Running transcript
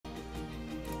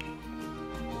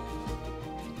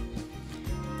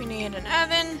need an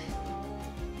oven.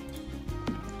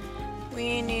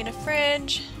 We need a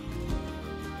fridge.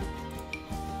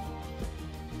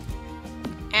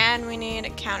 And we need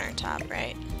a countertop,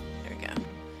 right? There we go.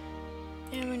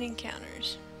 And we need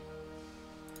counters.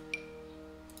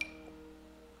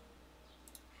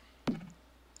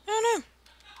 Oh no!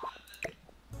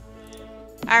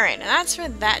 Alright, now that's for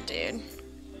that dude.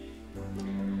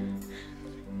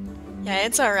 Yeah,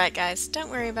 it's alright, guys. Don't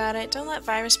worry about it. Don't let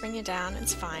Virus bring you down.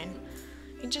 It's fine.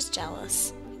 You're just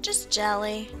jealous. You're just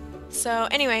jelly. So,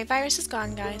 anyway, Virus is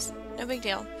gone, guys. No big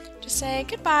deal. Just say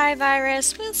goodbye,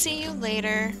 Virus. We'll see you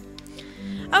later.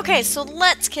 Okay, so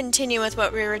let's continue with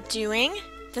what we were doing.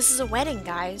 This is a wedding,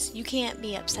 guys. You can't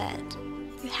be upset.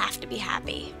 You have to be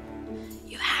happy.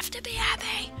 You have to be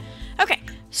happy. Okay,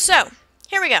 so,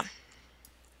 here we go.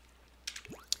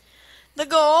 The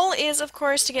goal is, of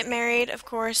course, to get married. Of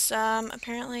course,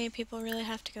 apparently people really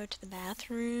have to go to the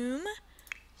bathroom.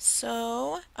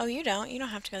 So, oh, you don't. You don't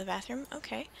have to go to the bathroom.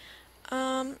 Okay.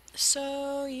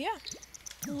 So, yeah.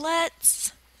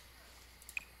 Let's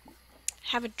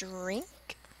have a drink.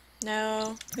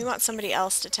 No, we want somebody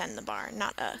else to tend the bar,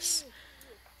 not us.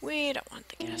 We don't want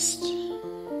the guest.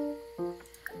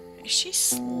 Is she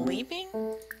sleeping?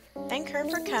 Thank her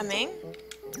for coming.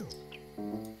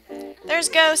 There's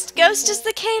Ghost. Ghost is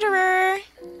the caterer.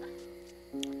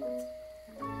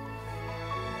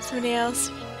 Somebody else.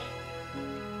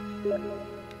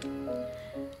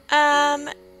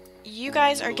 You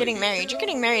guys are getting married. You're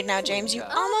getting married now, James. You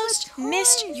almost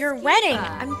missed your wedding.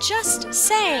 I'm just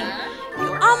saying.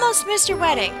 You almost missed your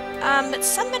wedding. But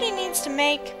somebody needs to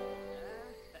make...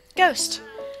 Ghost,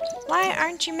 why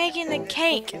aren't you making the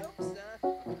cake?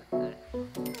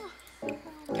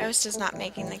 Ghost is not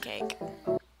making the cake.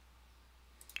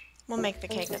 We'll make the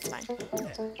cake, that's fine.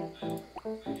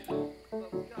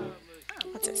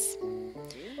 What's this?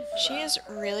 She is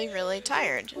really, really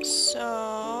tired.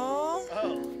 So...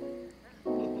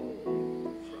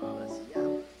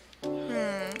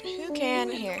 who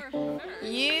can here?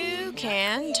 You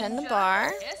can tend the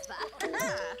bar.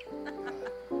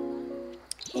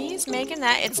 He's making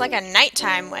that. It's like a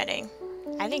nighttime wedding.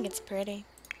 I think it's pretty.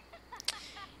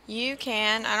 You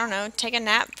can, I don't know, take a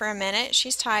nap for a minute.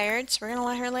 She's tired, so we're gonna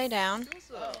let her lay down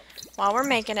while we're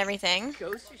making everything.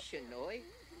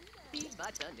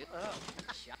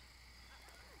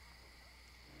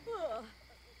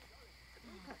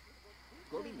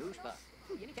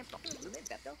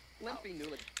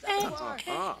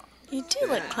 You do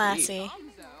look classy.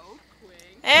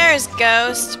 There's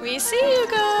Ghost. We see you,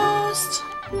 Ghost.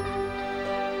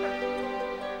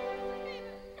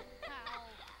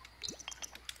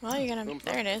 Well, you're gonna...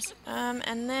 There it is.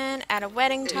 And then add a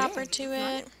wedding topper to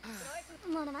it.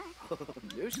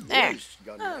 There.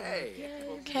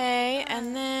 Okay,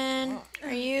 and then...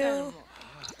 Are you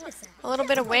a little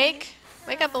bit awake?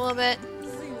 Wake up a little bit.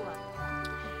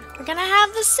 We're gonna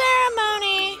have the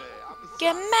ceremony.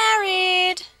 Get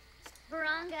married.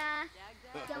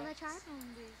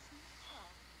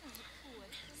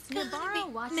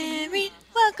 Married.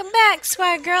 Welcome back,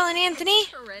 Squire Girl and Anthony.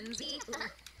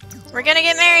 We're gonna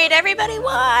get married. Everybody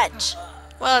watch.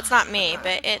 Well, it's not me,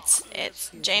 but it's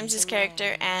James's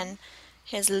character and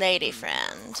his lady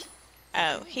friend.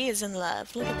 Oh, he is in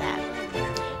love. Look at that.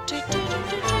 Do, do, do,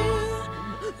 do,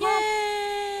 do. Yay!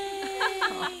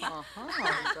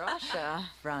 Grosha.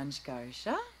 Franz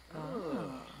Garsha.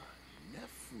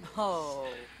 Oh,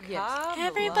 yes.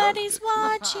 Everybody's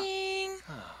watching.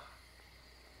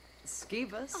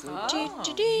 Skivas. Do,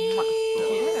 do, do.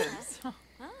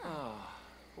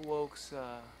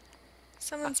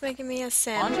 Someone's making me a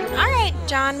sim. Alright,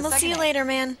 John, we'll see you later,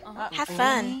 man. Have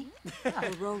fun.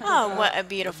 Oh, what a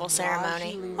beautiful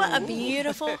ceremony. What a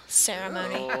beautiful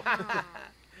ceremony.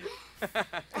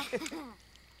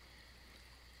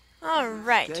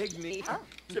 Alright.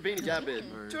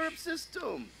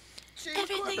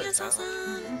 Everything is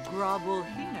awesome.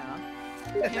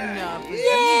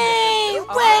 Yay!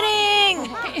 Wedding!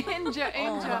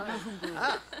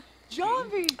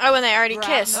 Oh, and they already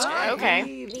kissed.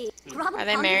 Okay. Are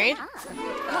they married?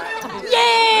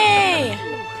 Yay!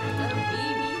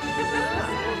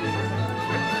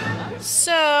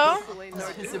 So,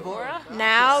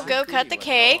 now go cut the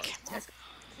cake.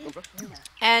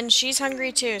 And she's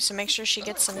hungry too, so make sure she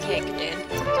gets some cake, dude.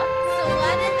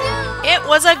 It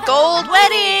was a gold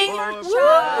wedding!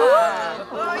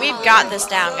 Woo! We've got this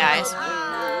down, guys.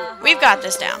 We've got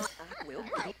this down.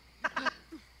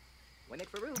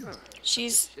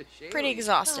 She's pretty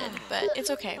exhausted, but it's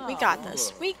okay. We got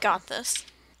this. We got this.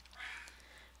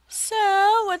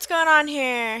 So, what's going on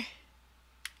here?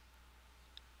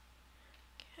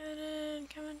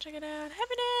 Come on. check it out.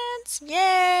 Happy dance!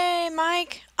 Yay,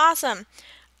 Mike! Awesome.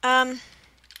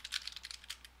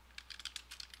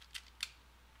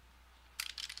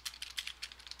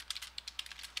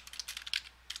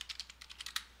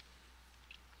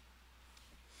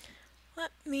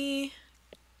 Let me...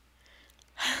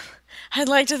 I'd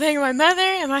like to thank my mother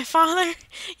and my father.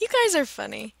 You guys are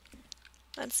funny.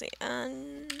 Let's see.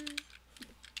 And...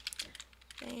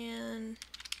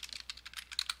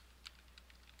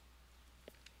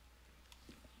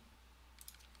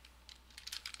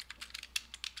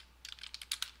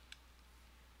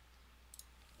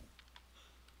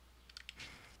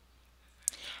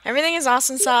 Everything is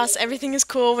awesome sauce. Everything is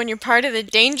cool when you're part of the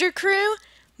Danger Crew.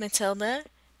 Matilda,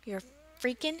 you're a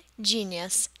freaking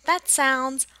genius. That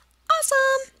sounds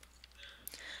awesome.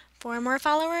 4 more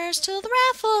followers to the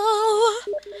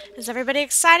raffle. Is everybody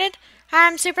excited?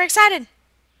 I'm super excited.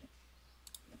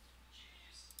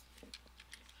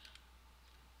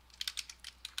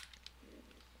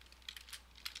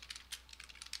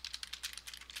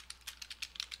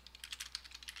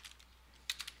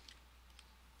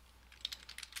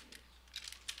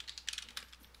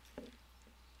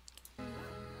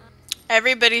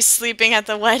 Everybody's sleeping at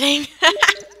the wedding.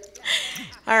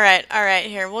 Alright,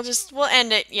 here. We'll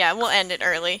end it. Yeah, we'll end it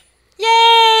early.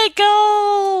 Yay,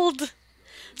 gold!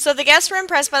 So the guests were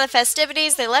impressed by the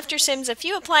festivities. They left your Sims a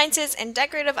few appliances and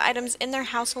decorative items in their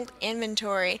household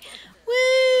inventory.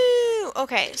 Woo!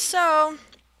 Okay, so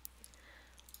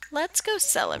let's go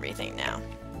sell everything now.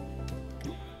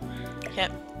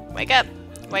 Yep. Wake up.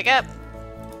 Wake up.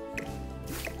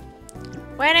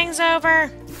 Wedding's over.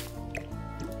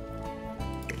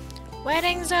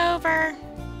 Wedding's over.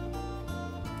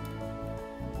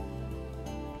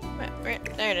 Where,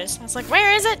 there it is. I was like,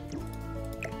 where is it?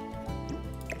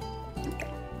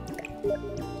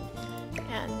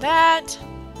 And that,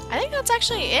 I think that's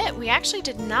actually it. We actually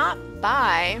did not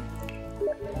buy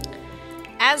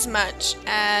as much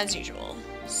as usual.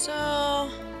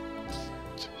 So,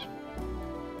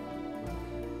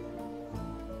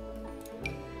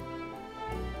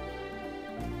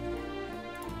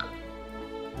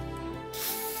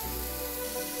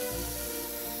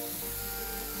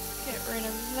 get rid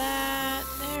of that.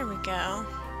 There we go.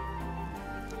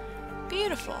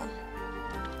 Beautiful.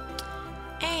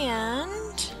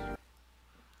 And,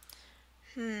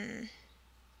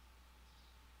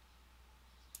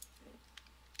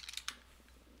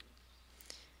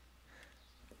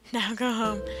 now go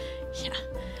home.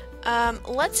 Yeah.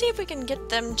 Let's see if we can get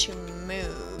them to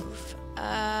move.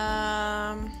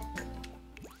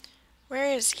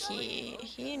 Where is he?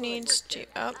 He needs to,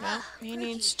 oh no, he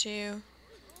needs to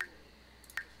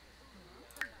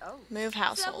move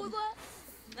household.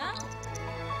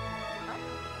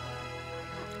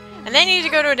 And they need to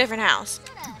go to a different house.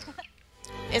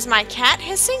 Is my cat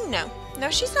hissing? No. No,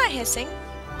 she's not hissing.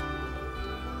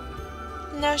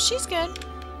 No, she's good.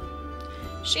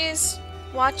 She's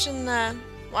watching out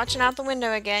the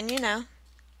window again, you know.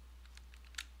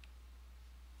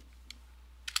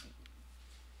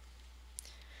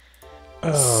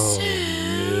 Oh, so,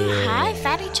 hi,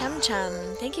 Fatty Chum Chum.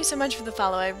 Thank you so much for the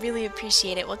follow. I really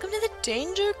appreciate it. Welcome to the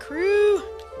Danger Crew.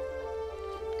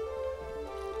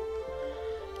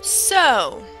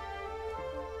 So,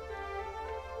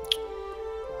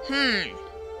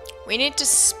 we need to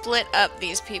split up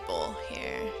these people here.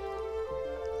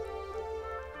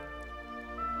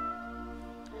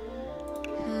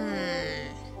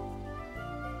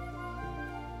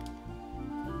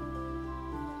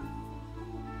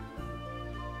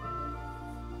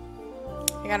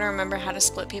 I gotta remember how to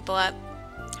split people up.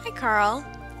 Hi, Carl.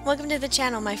 Welcome to the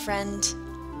channel, my friend.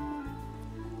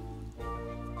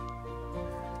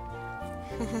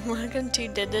 Welcome to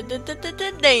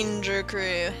the Danger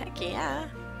Crew. Heck yeah.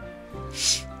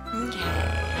 Okay.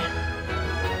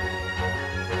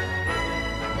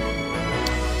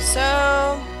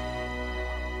 So,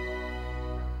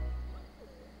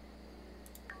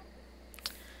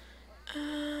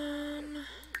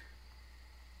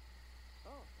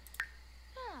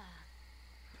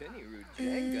 Penny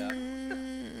Rujenga.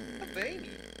 Baby.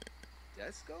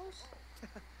 Descos?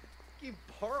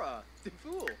 Gibora. The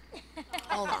fool.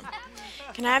 hold on.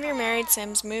 Can I have your married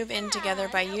Sims move in together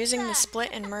by using the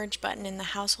split and merge button in the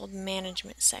household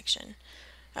management section?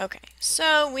 Okay,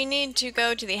 so we need to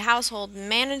go to the household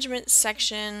management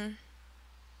section.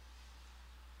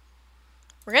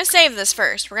 We're gonna save this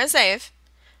first. We're gonna save.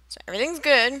 So everything's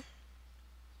good.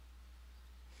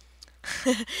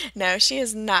 No, she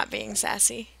is not being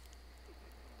sassy.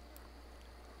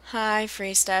 Hi,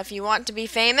 free stuff. You want to be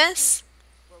famous?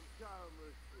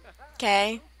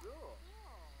 Okay.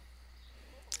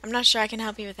 I'm not sure I can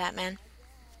help you with that, man.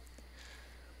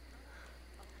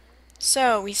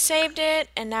 So we saved it,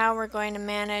 and now we're going to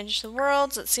manage the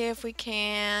worlds. Let's see if we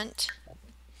can't.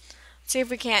 See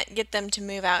if we can't get them to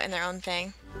move out in their own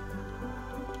thing.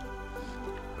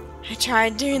 I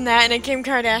tried doing that in a Kim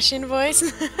Kardashian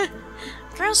voice.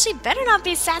 Girl, she better not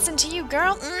be sassing to you,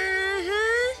 girl.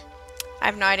 I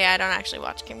have no idea. I don't actually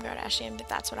watch Kim Kardashian, but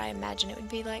that's what I imagine it would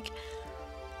be like.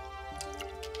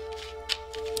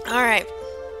 Alright.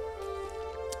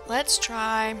 Let's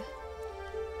try.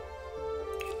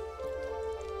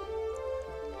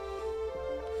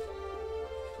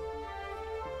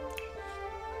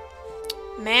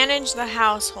 Manage the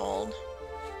household.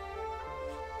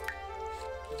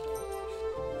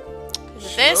 Is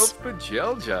it this?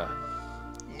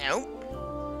 Nope.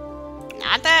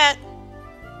 Not that.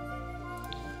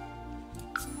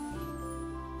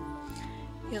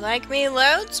 You like me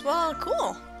loads? Well,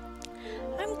 cool.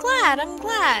 I'm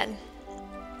glad.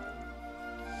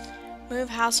 Move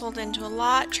household into a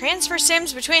lot. Transfer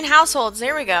Sims between households.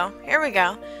 There we go. Here we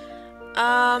go.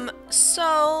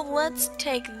 So let's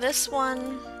take this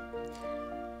one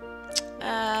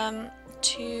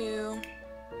to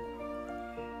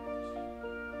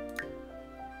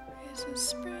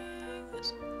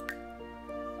Springs.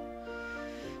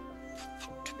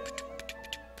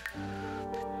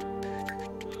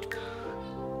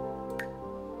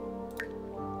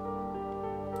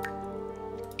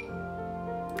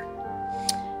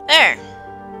 There.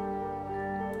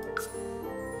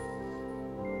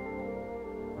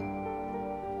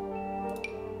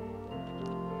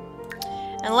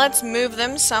 And let's move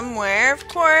them somewhere. Of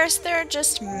course, they're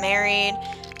just married.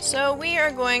 So we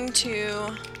are going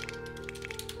to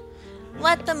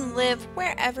let them live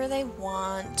wherever they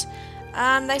want.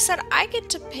 They said I get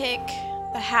to pick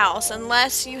the house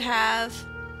unless you have...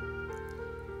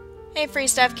 Hey, Free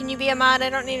Stuff, can you be a mod? I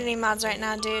don't need any mods right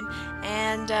now, dude.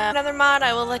 And another mod,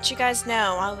 I will let you guys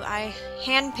know. I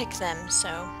handpick them,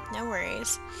 so no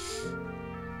worries.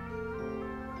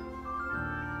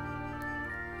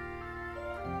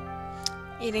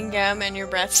 Eating gum and your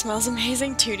breath smells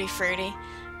amazing. Tutti Frutti.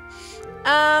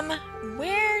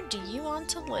 Where do you want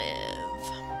to live?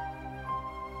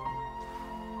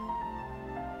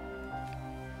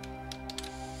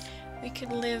 We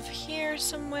could live here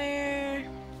somewhere.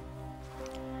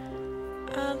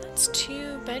 That's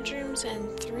 2 bedrooms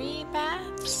and 3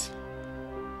 baths.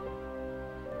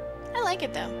 I like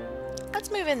it though.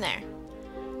 Let's move in there.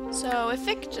 So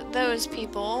evict those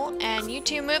people, and you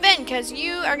two move in, because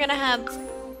you are gonna have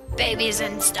babies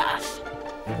and stuff.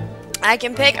 I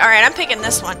can pick. Alright, I'm picking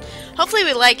this one. Hopefully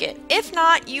we like it. If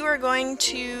not, you are going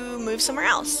to move somewhere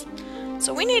else.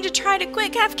 So we need to try to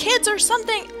quick have kids or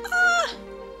something.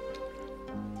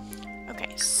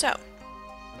 Okay, so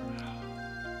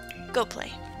go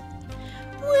play.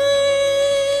 Woo!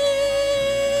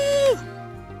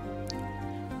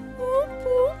 Whoop,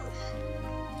 whoop.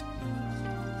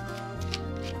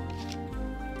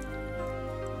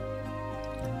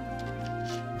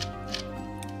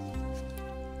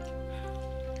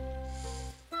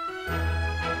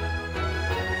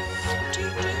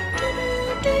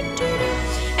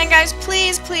 And guys,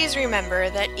 please remember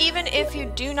that even if you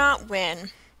do not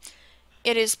win,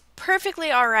 it is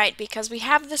perfectly alright, because we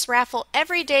have this raffle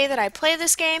every day that I play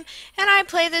this game, and I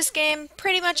play this game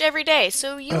pretty much every day,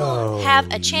 so you will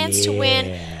have a chance to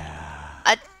win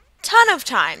a ton of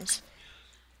times.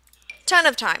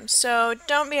 So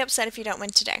don't be upset if you don't win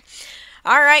today.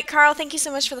 Alright, Carl, thank you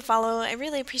so much for the follow. I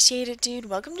really appreciate it, dude.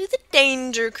 Welcome to the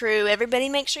Danger Crew. Everybody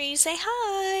make sure you say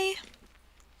hi.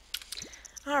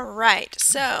 Alright,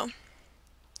 so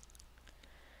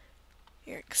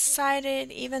you're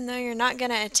excited even though you're not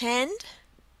going to attend?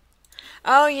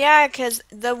 Oh yeah, because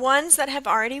the ones that have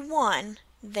already won,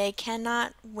 they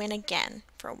cannot win again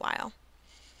for a while.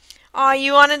 Oh,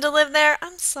 you wanted to live there?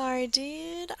 I'm sorry,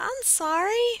 dude. I'm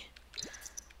sorry.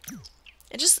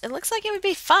 It looks like it would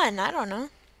be fun. I don't know.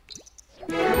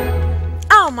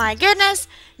 Oh my goodness.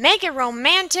 Make it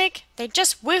romantic. They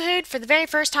just woohooed for the very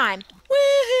first time.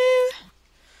 Woohoo!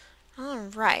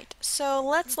 Alright, so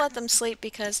let's let them sleep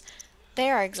because they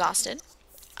are exhausted.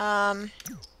 There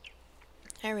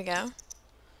we go.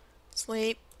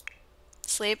 Sleep.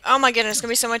 Sleep. Oh my goodness, it's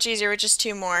gonna be so much easier with just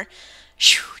 2 more.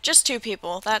 Whew, just 2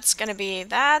 people. That's gonna be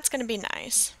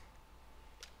nice.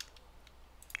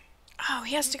 Oh,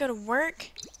 he has to go to work?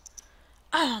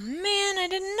 Oh man, I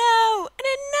didn't know!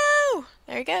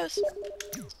 There he goes.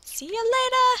 See you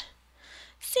later!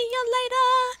 See you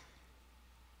later!